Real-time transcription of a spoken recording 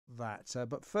that.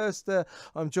 But first,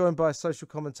 I'm joined by a social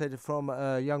commentator from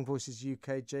Young Voices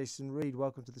UK, Jason Reed.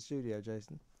 Welcome to the studio,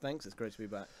 Jason. Thanks, it's great to be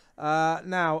back.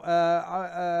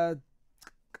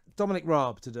 Dominic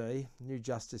Raab today, new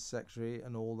Justice Secretary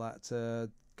and all that,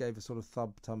 gave a sort of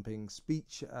thumb-thumping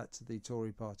speech at the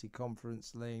Tory party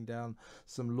conference, laying down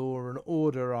some law and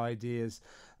order ideas.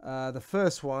 The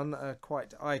first one,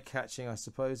 quite eye-catching, I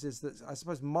suppose, is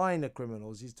that minor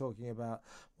criminals. He's talking about,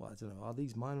 well, I don't know, are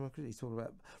these minor criminals? He's talking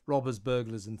about robbers,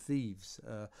 burglars, and thieves.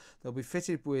 They'll be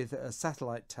fitted with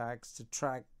satellite tags to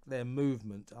track their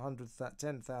movement,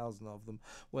 10,000 of them,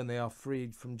 when they are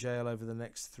freed from jail over the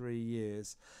next 3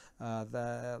 years.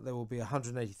 There will be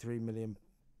 £183 million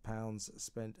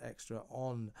spent extra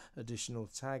on additional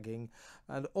tagging,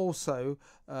 and also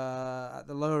at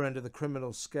the lower end of the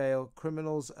criminal scale,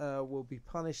 criminals will be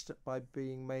punished by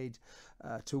being made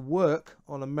to work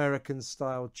on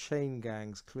American-style chain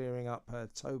gangs, clearing up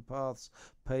towpaths,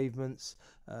 pavements,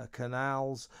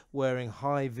 canals, wearing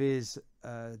high-vis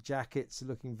jackets,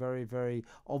 looking very, very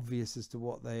obvious as to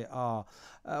what they are.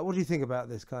 What do you think about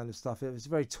this kind of stuff? It was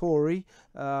very Tory.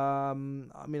 I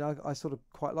mean, I sort of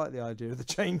quite like the idea of the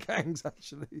chain gangs,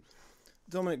 actually.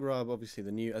 Dominic Raab, obviously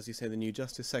the new, as you say, the new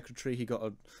Justice Secretary. He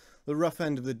got the rough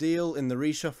end of the deal in the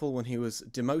reshuffle when he was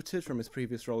demoted from his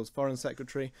previous role as Foreign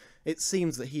Secretary. It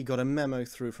seems that he got a memo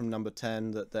through from Number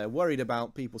 10 that they're worried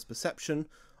about people's perception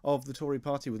of the Tory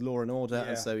party with law and order,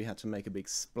 and so he had to make a big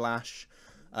splash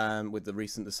with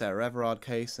the Sarah Everard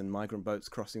case and migrant boats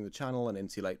crossing the Channel and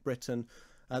insulate Britain.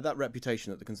 That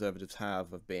reputation that the Conservatives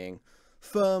have of being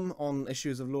firm on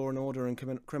issues of law and order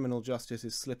and criminal justice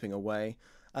is slipping away.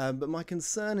 But my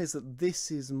concern is that this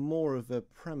is more of a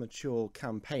premature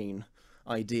campaign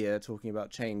idea, talking about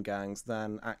chain gangs,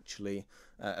 than actually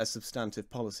a substantive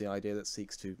policy idea that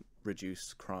seeks to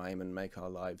reduce crime and make our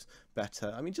lives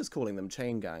better. I mean, just calling them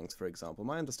chain gangs, for example,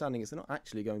 my understanding is they're not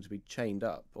actually going to be chained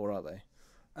up, or are they?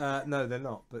 No, they're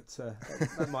not, but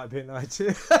that might be an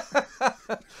idea.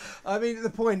 I mean, the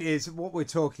point is, what we're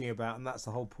talking about, and that's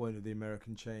the whole point of the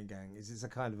American chain gang, is it's a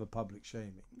kind of a public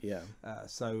shaming. Yeah.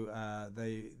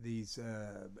 These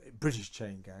British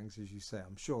chain gangs, as you say,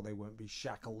 I'm sure they won't be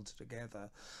shackled together,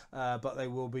 but they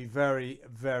will be very,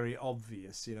 very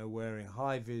obvious, you know, wearing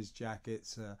high-vis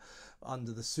jackets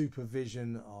under the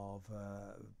supervision of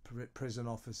prison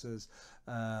officers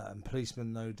and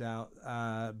policemen, no doubt,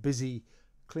 busy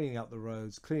cleaning up the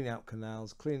roads, cleaning up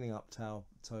canals, cleaning up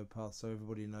towpaths, so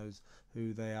everybody knows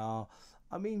who they are.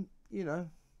 I mean, you know,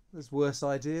 there's worse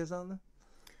ideas, aren't there?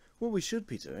 What we should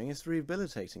be doing is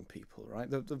rehabilitating people, right?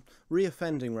 The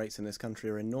reoffending rates in this country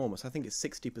are enormous. I think it's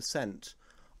 60%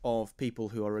 of people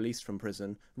who are released from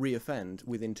prison reoffend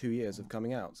within 2 years of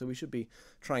coming out. So we should be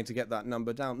trying to get that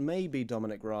number down. Maybe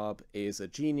Dominic Raab is a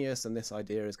genius and this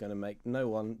idea is going to make no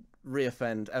one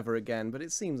reoffend ever again, but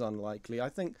it seems unlikely.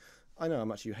 I know how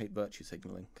much you hate virtue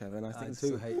signalling, Kevin. I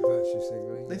do hate virtue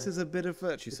signalling. This is a bit of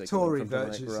virtue signalling. Tory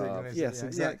virtue signalling. Yes,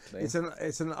 exactly. Yeah.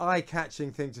 It's an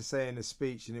eye-catching thing to say in a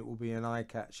speech, and it will be an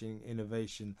eye-catching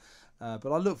innovation.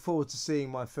 But I look forward to seeing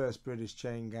my first British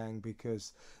chain gang,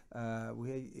 because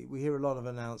we hear a lot of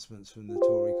announcements from the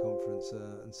Tory conference,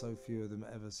 and so few of them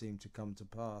ever seem to come to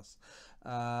pass.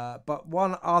 But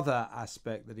one other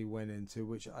aspect that he went into,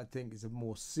 which I think is a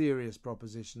more serious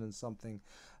proposition and something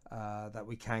that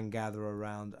we can gather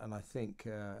around and I think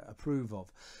approve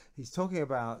of. He's talking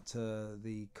about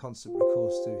the constant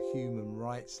recourse to human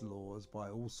rights laws by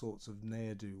all sorts of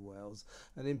ne'er-do-wells,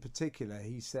 and in particular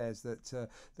he says that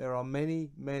there are many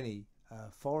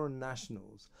foreign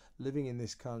nationals living in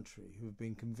this country who have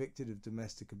been convicted of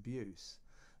domestic abuse.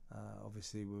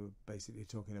 Obviously we're basically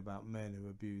talking about men who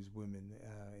abuse women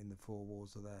in the four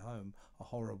walls of their home, a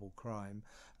horrible crime,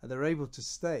 and they're able to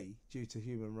stay due to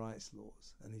human rights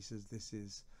laws. And he says this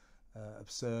is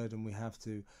absurd, and we have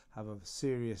to have a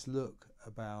serious look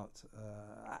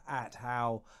at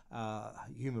how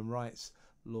human rights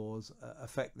laws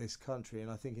affect this country, and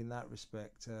I think in that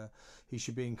respect he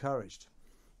should be encouraged.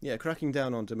 Yeah, cracking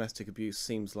down on domestic abuse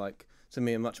seems like, to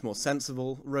me, a much more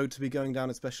sensible road to be going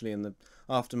down, especially in the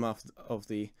aftermath of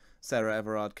the Sarah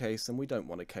Everard case. And we don't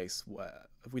want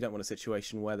a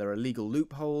situation where there are legal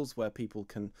loopholes where people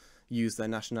can use their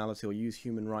nationality or use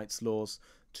human rights laws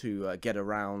to get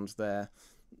around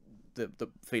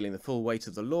feeling the full weight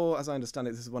of the law. As I understand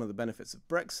it, this is one of the benefits of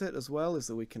Brexit as well, is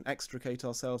that we can extricate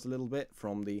ourselves a little bit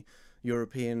from the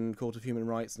European Court of Human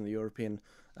Rights and the European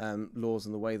laws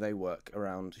and the way they work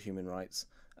around human rights.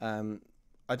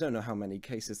 I don't know how many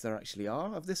cases there actually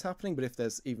are of this happening, but if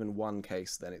there's even one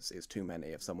case, then it's too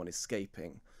many of someone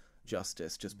escaping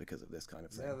justice just because of this kind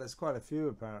of thing. Yeah, there's quite a few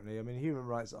apparently. I mean, human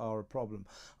rights are a problem.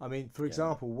 I mean, for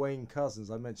example, Wayne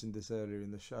Couzens, I mentioned this earlier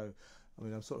in the show. I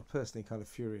mean, I'm sort of personally kind of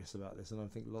furious about this, and I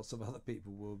think lots of other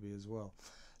people will be as well.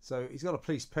 So he's got a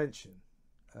police pension,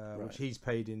 which he's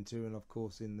paid into, and of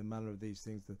course, in the manner of these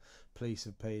things, the police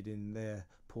have paid in their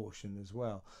portion as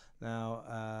well.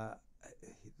 Now,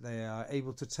 they are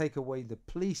able to take away the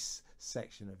police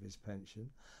section of his pension,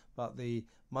 but the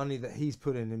money that he's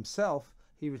put in himself,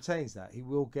 he retains that. He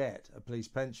will get a police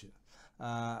pension.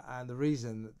 And the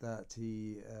reason that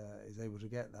he is able to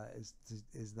get that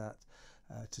is that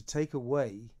to take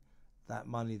away that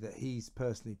money that he's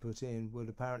personally put in would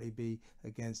apparently be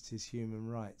against his human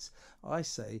rights. I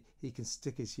say he can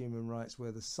stick his human rights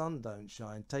where the sun don't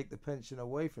shine, take the pension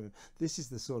away from him. This is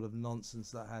the sort of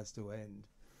nonsense that has to end.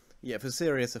 Yeah, for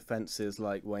serious offences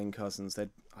like Wayne Couzens,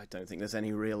 I don't think there's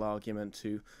any real argument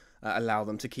to allow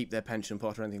them to keep their pension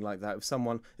pot or anything like that. If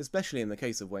someone, especially in the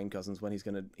case of Wayne Couzens, when he's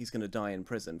gonna die in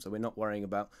prison, so we're not worrying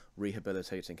about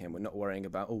rehabilitating him. We're not worrying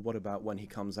about, oh, what about when he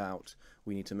comes out?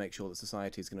 We need to make sure that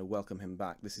society is going to welcome him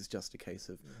back. This is just a case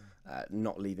of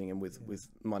not leaving him with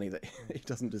money that he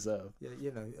doesn't deserve. Yeah,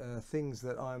 you know, things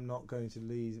that I'm not going to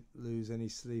lose any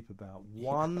sleep about.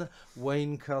 One,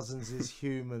 Wayne Couzens'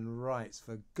 human rights,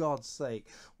 for God's sake.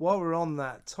 While we're on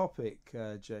that topic,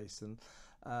 Jason,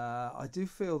 I do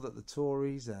feel that the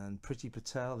Tories and Priti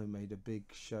Patel, who made a big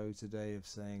show today of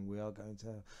saying we are going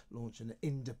to launch an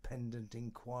independent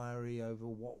inquiry over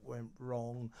what went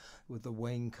wrong with the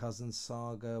Wayne Couzens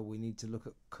saga. We need to look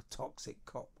at toxic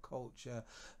cop culture,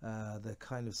 the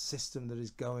kind of system that is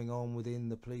going on within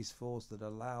the police force that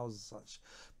allows such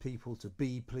people to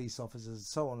be police officers,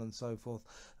 so on and so forth.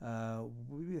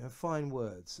 Fine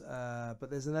words,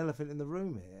 but there's an elephant in the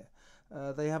room here.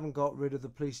 They haven't got rid of the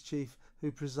police chief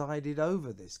who presided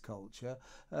over this culture,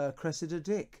 Cressida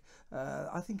Dick.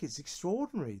 I think it's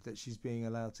extraordinary that she's being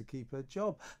allowed to keep her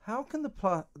job. How can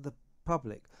the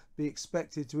public be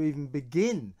expected to even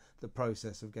begin the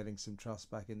process of getting some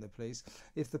trust back in the police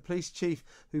if the police chief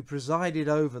who presided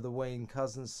over the Wayne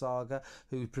Couzens saga,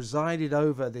 who presided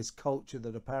over this culture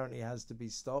that apparently has to be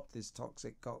stopped, this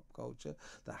toxic cop culture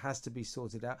that has to be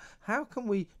sorted out, how can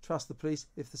we trust the police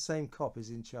if the same cop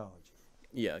is in charge?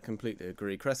 Yeah, I completely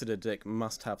agree. Cressida Dick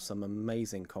must have some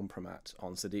amazing compromat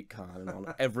on Sadiq Khan and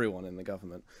on everyone in the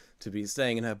government to be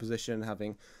staying in her position,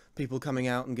 having people coming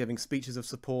out and giving speeches of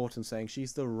support and saying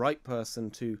she's the right person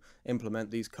to implement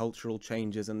these cultural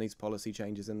changes and these policy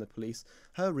changes in the police.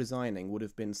 Her resigning would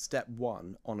have been step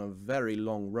one on a very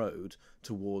long road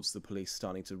towards the police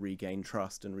starting to regain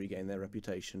trust and regain their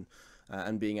reputation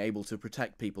and being able to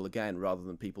protect people again rather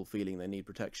than people feeling they need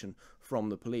protection from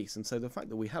the police. And so the fact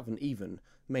that we haven't even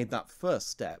made that first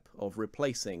step of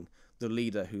replacing the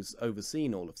leader who's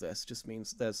overseen all of this just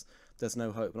means there's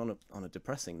no hope. And on a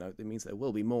depressing note, it means there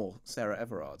will be more Sarah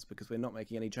Everards because we're not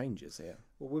making any changes here.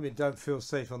 Well, women don't feel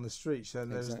safe on the streets,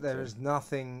 and there is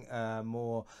nothing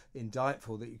more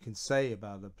indictful that you can say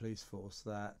about the police force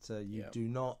that you do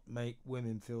not make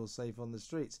women feel safe on the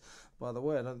streets. By the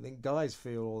way, I don't think guys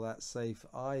feel all that safe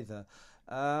either.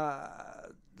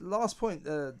 Last point,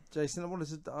 Jason, I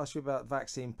wanted to ask you about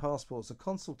vaccine passports. A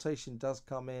consultation does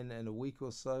come in a week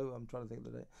or so. I'm trying to think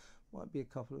of the date. Might be a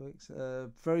couple of weeks.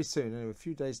 Very soon, anyway, a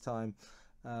few days' time,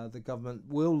 the government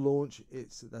will launch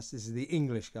this is the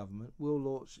English government, will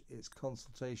launch its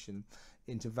consultation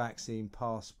into vaccine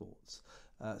passports.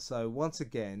 So once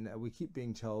again, we keep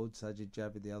being told, Sajid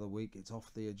Javid the other week, it's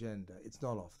off the agenda. It's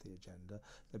not off the agenda.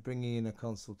 They're bringing in a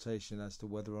consultation as to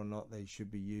whether or not they should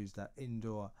be used at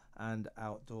indoor and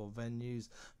outdoor venues,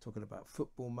 talking about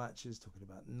football matches, talking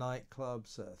about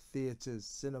nightclubs, theatres,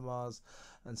 cinemas,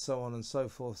 and so on and so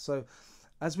forth. So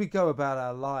as we go about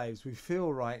our lives, we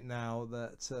feel right now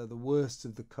that the worst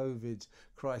of the COVID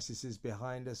crisis is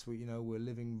behind us. We're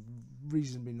living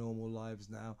reasonably normal lives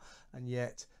now, and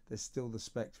yet there's still the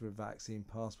spectre of vaccine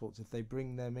passports. If they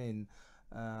bring them in,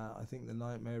 I think the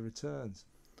nightmare returns.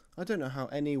 I don't know how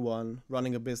anyone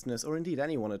running a business, or indeed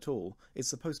anyone at all, is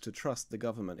supposed to trust the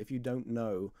government if you don't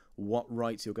know what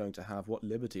rights you're going to have, what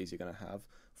liberties you're going to have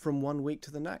from one week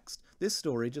to the next. This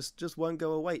story just won't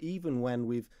go away, even when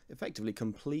we've effectively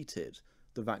completed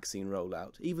the vaccine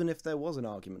rollout. Even if there was an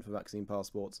argument for vaccine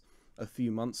passports a few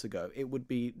months ago, it would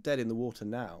be dead in the water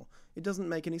now. It doesn't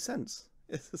make any sense.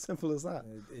 It's as simple as that.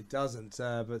 It doesn't,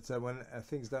 but when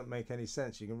things don't make any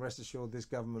sense, you can rest assured this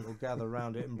government will gather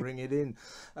around it and bring it in.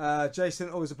 Jason,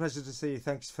 always a pleasure to see you.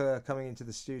 Thanks for coming into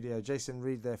the studio. Jason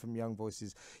Reed there from Young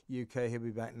Voices UK. He'll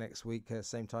be back next week,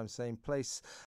 same time, same place.